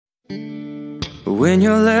when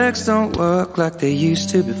your legs don't work like they used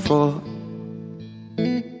to before,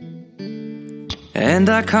 and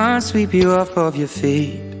I can't sweep you off of your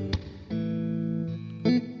feet.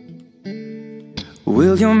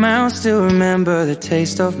 Will your mouth still remember the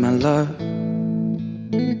taste of my love?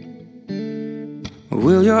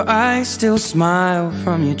 Will your eyes still smile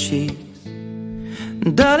from your cheeks?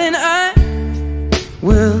 Darling, I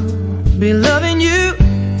will be loving you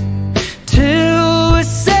till we're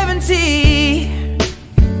 70.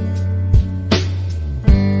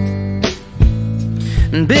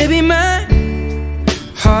 And baby, my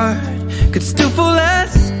heart could still fall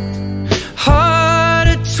as hard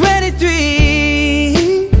at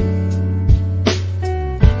 23.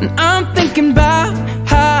 And I'm thinking about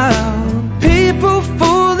how people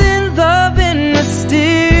fall in love in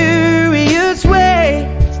mysterious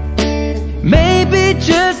ways. Maybe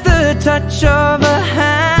just the touch of a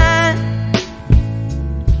hand.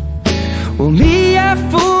 Well, me, I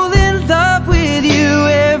fall in love with you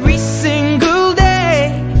every single day,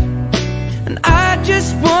 and I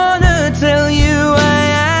just wanna tell you I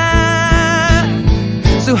am.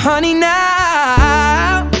 So honey,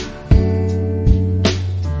 now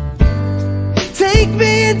take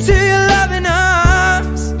me into your loving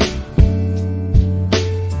arms.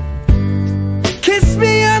 Kiss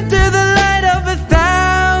me under the light of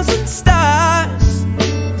 1,000 stars.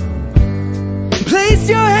 Place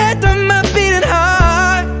your head on my beating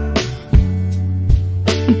heart.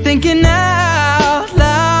 I'm thinking out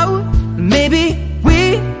loud, maybe we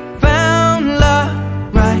found love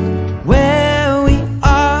right where we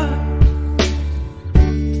are.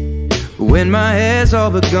 When my hair's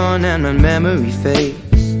all but gone and my memory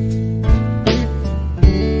fades,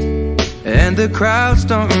 and the crowds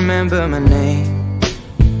don't remember my name,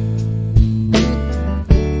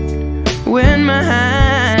 when my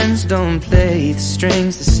hands don't play the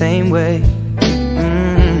strings the same way,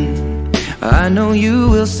 I know you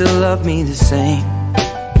will still love me the same.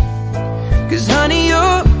 'Cause honey,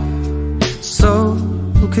 your soul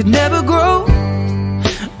could never grow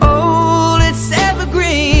old, it's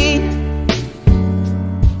evergreen.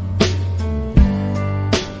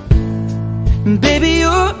 And baby,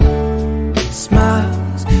 your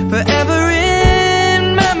smile's forever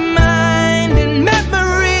in my mind and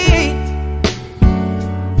memory.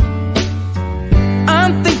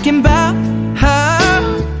 I'm thinking about how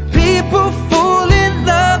people fall in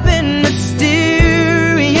love in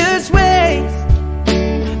mysterious ways,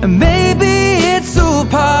 and maybe it's all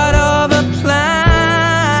part of a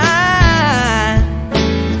plan.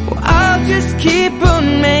 Well, I'll just keep on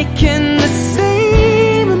making the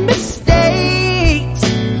same mistakes,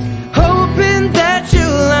 hoping that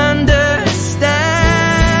you'll understand.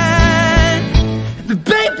 But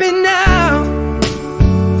baby, now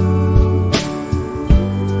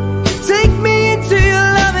take me into your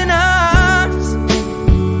loving arms.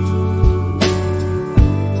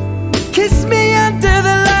 Kiss me under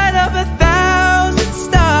the light of 1,000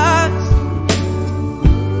 stars.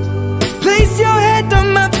 Place your head on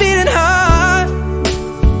my beating heart.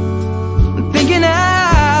 I'm thinking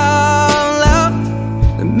out loud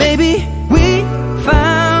that maybe we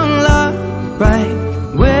found love right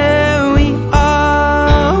where we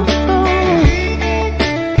are.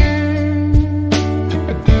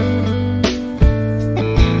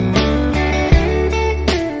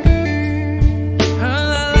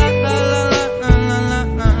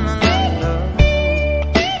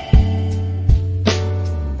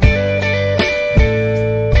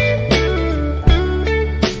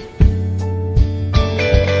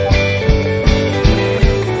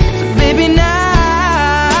 Baby,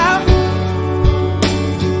 now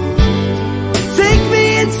take me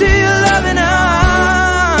into your loving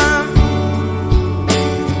arms.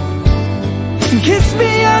 Kiss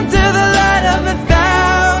me under the light of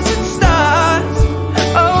 1,000 stars.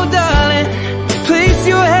 Oh darling, place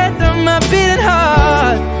your head on my beating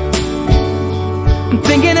heart. I'm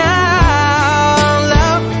thinking out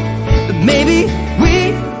loud that maybe we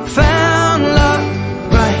found love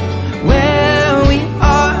right where we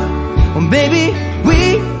are. Well, baby, we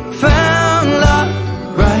found love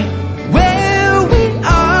right where we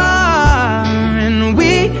are, and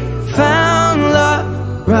we found love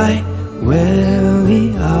right where we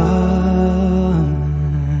are.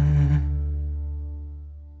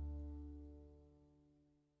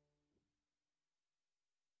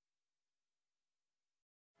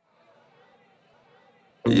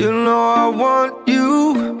 You know I want you.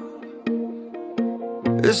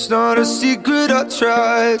 It's not a secret I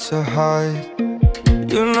try to hide.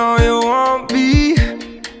 You know you want me,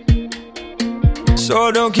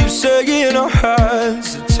 so don't keep saying our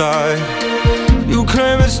hands are tied. You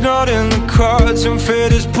claim it's not in the cards, and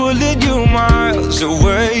fate is pulling you miles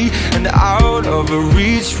away and out of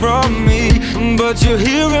reach from me. But you're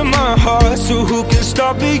here in my heart, so who can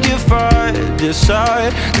stop me if I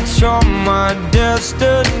decide that you're my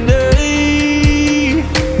destiny?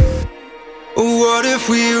 What if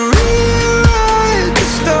we rewrite the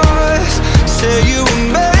stars? Say you were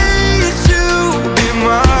made to be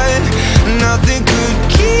mine. Nothing could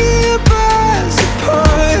keep us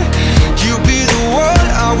apart. You'd be the one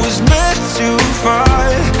I was meant to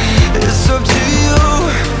find. It's up to you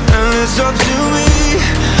and it's up to me.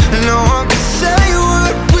 No one can say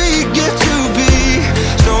what we get to be.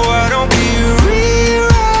 So why don't we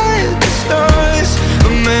rewrite the stars?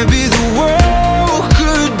 Or maybe the world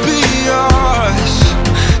could be ours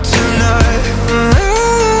tonight.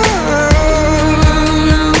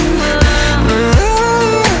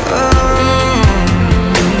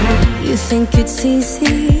 You think it's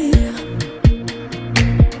easy?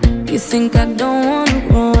 You think I don't wanna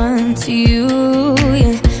run to you,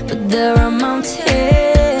 yeah. But there are mountains,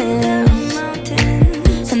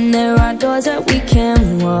 and there are doors that we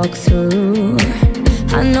can walk through.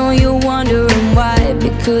 I know you're wondering why,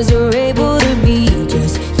 because we're able to be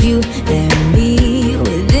just you and me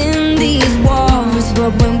within these walls.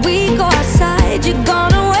 But when we go outside, you're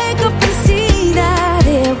gonna wake up and see that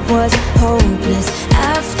it was hopeless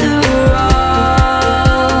after all.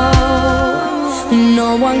 No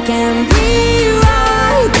one can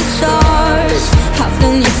rewrite the stars. How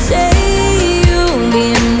can you say you'll be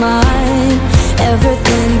mine?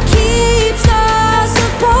 Everything keeps us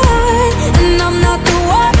apart, and I'm not the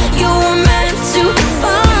one you were meant to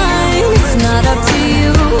find. It's not up to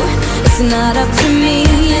you, it's not up to me,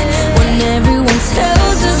 when everyone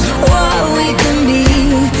tells us what we can be.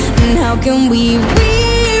 And how can we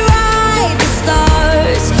rewrite the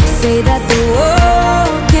stars? Say that the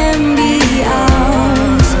world can be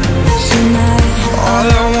ours tonight. All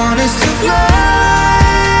I want is to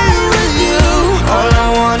fly with you. All I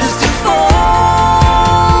want is to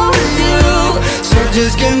fall with you. So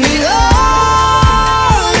just give me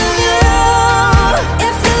all of you.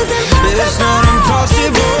 It feels impossible. It's not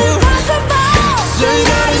impossible. Say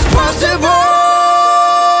that it's possible.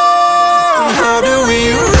 How do we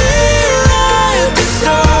rewrite the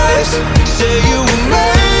stars? Say you were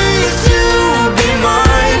made to be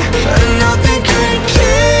mine, and nothing can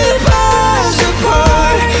keep us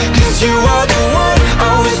apart. 'Cause you are the one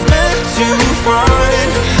I was meant to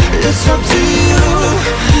find. It's up to you,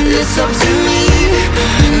 it's up to me.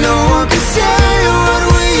 No one can say what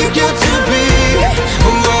we get to be.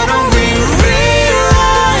 Why don't we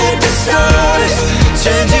rewrite the stars?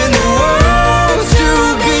 Changing the world to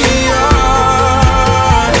be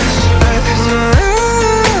ours.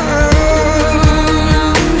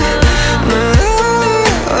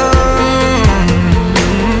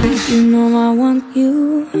 You know I want you.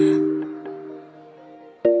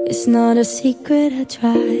 It's not a secret I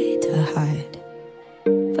try to hide,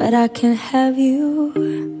 but I can't have you.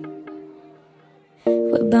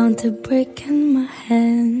 We're bound to break and my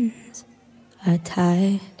hands are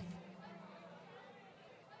tied.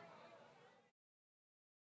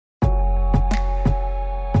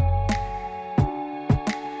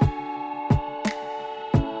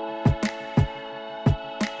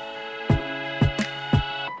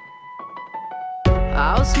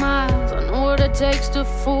 I'll smile, I know what it takes to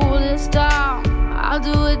fool this town. I'll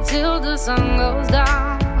do it till the sun goes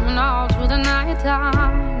down and all through the night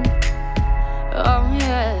time. Oh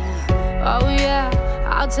yeah, oh yeah,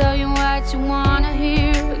 I'll tell you what you wanna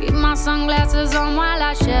hear. Keep my sunglasses on while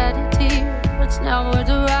I shed a tear. It's never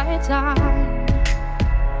the right time.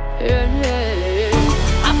 Yeah,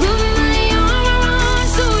 yeah. I put my arm around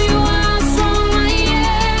so you how strong I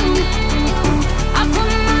am. I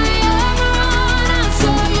put my arm around and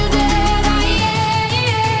show you that I am.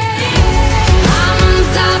 I'm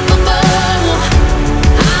unstoppable.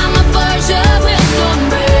 I'm a Porsche with no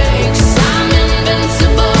brakes. I'm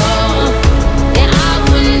invincible. Yeah, I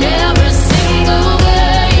win every single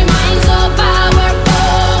game. I'm so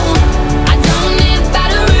powerful. I don't need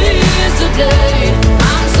batteries today.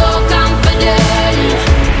 I'm so confident.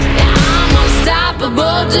 Yeah, I'm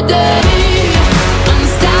unstoppable today.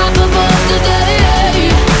 Unstoppable today.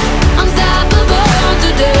 Unstoppable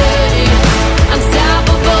today.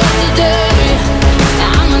 Unstoppable today.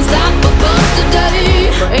 Yeah, I'm unstoppable today.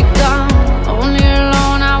 Break down, only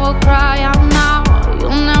alone I will cry out now.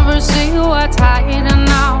 You'll never see what's hiding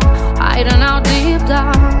out deep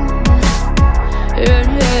down. Yeah,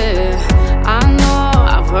 yeah. I know,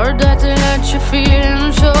 I've heard that to let you feel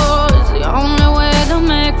and show is the only way to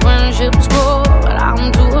make friendships grow, but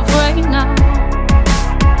I'm too afraid now.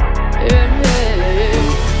 Yeah, yeah.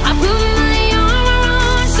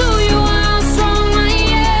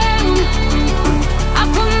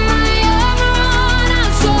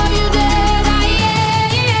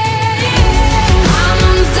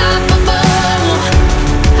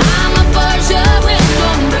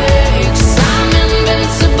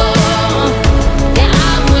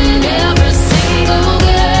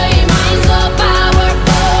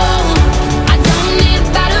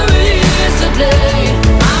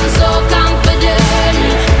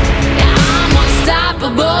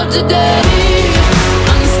 today.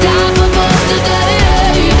 Unstoppable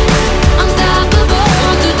today.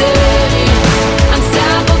 Unstoppable today.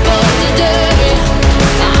 Unstoppable today.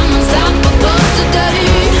 I'm unstoppable today.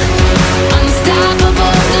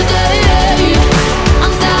 Unstoppable today.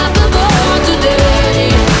 Unstoppable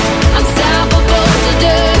today. Unstoppable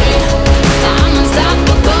today. I'm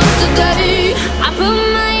unstoppable today. I put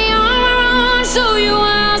my armor on, show you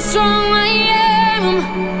how strong I am.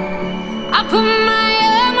 I put my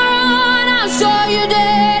armor on, I'll show you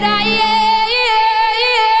that I am.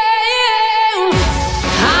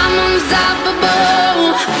 I'm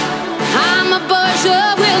unstoppable. I'm a pusher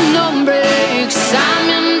with no brakes. I'm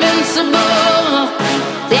invincible.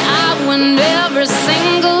 Yeah, I win every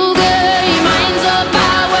single game. I'm so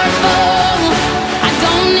powerful. I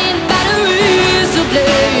don't need batteries to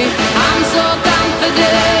play. I'm so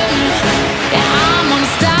confident. Yeah, I'm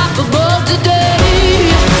unstoppable today.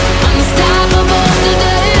 Unstoppable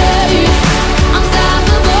today.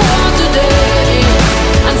 Unstoppable today.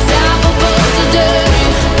 Unstoppable today.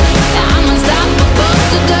 Yeah, I'm unstoppable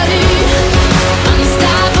today.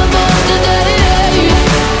 Unstoppable today.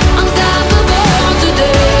 Unstoppable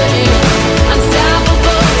today.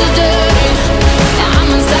 Unstoppable today. Yeah, I'm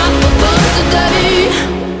unstoppable today.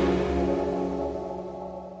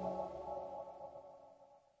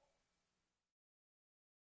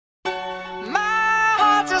 My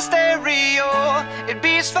heart's a stereo, it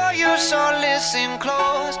beats for you, so listen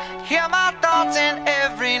close. Hear my thoughts in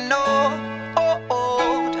every note.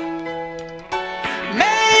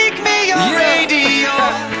 Make me your radio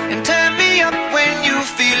and turn me up when you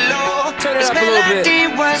feel low. Turn it This up a little bit. melody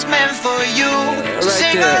was meant for you, so right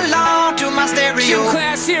sing there. along to my stereo.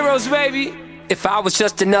 Class heroes, baby. If I was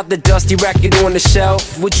just another dusty record on the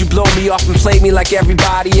shelf, would you blow me off and play me like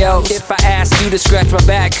everybody else? If I asked you to scratch my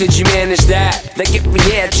back, could you manage that? Like if we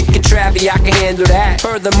had chicken travy, I can handle that.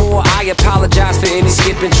 Furthermore, I apologize for any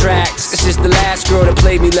skipping tracks. This is the last girl that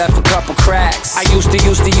played me, left a couple cracks. I used to,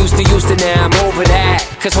 now I'm over that.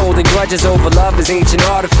 Cause holding grudges over love is ancient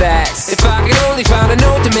artifacts. If I could only find a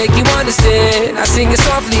note to make you understand, I sing it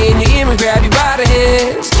softly in your ear and grab you by the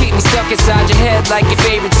hands. Keep me stuck inside your head like your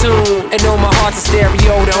favorite tune. And know my heart's a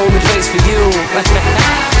stereo, the only place for you.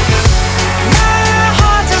 My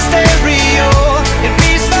heart's a stereo, it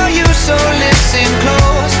beats for you, so listen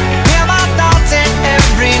close. Hear my thoughts in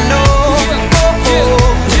every note.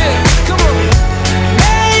 Come on.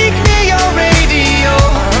 Make me your radio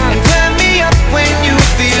and turn me up when you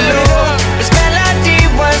feel low. This melody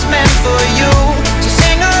was meant for you, so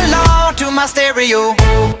sing along to my stereo.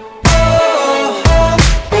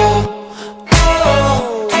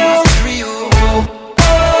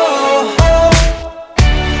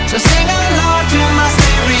 So sing along to my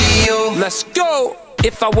stereo. Let's go!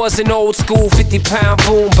 If I was an old school 50-pound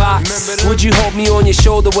boombox, would you hold me on your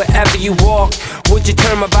shoulder wherever you walk? Would you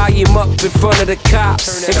turn my volume up in front of the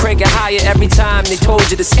cops and crank it higher every time they told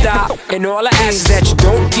you to stop? And all I ask is that you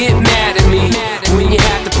don't get mad at me when you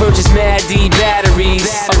have to purchase Mad D batteries.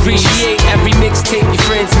 Appreciate every mixtape your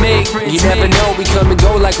friends make. You never know, we come and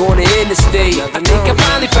go like on the interstate. I think I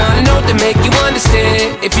finally found a note to make you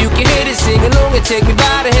understand. If you can hit it, sing along and take me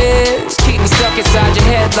by the hands. Keep me stuck inside your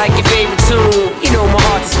head like your favorite tune. You know my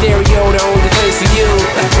heart's a stereo, the only place for you.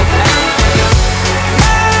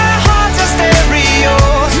 My heart's a stereo,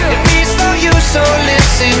 it beats for you, so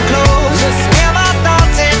listen close. Hear my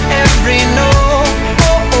thoughts in every note.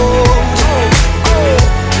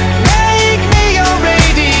 Make me your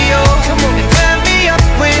radio and turn me up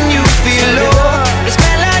when you feel low. This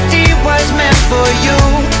melody was meant for you,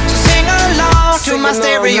 so sing along to my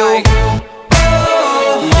stereo.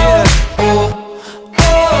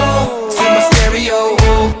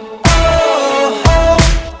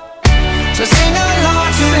 So sing along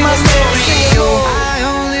to my stereo. I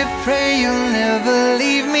only pray you'll never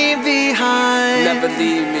leave me behind. Never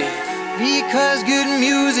leave me. Because good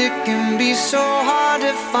music can be so hard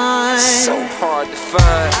to find. So hard to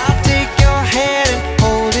find. I'll take your hand and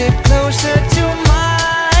hold it closer to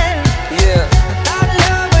mine. Yeah. Our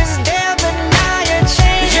love was there, but now you're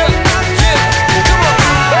changing my mind. Come on.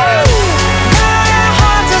 My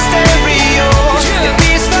heart's a stereo, it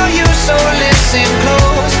beats for you, so listen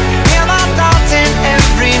close. Hear my thoughts in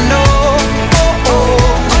every note.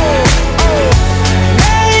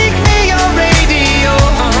 Make me your radio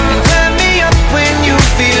and turn me up when you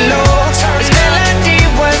feel low. This melody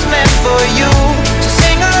was meant for you, so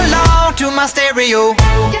sing along to my stereo.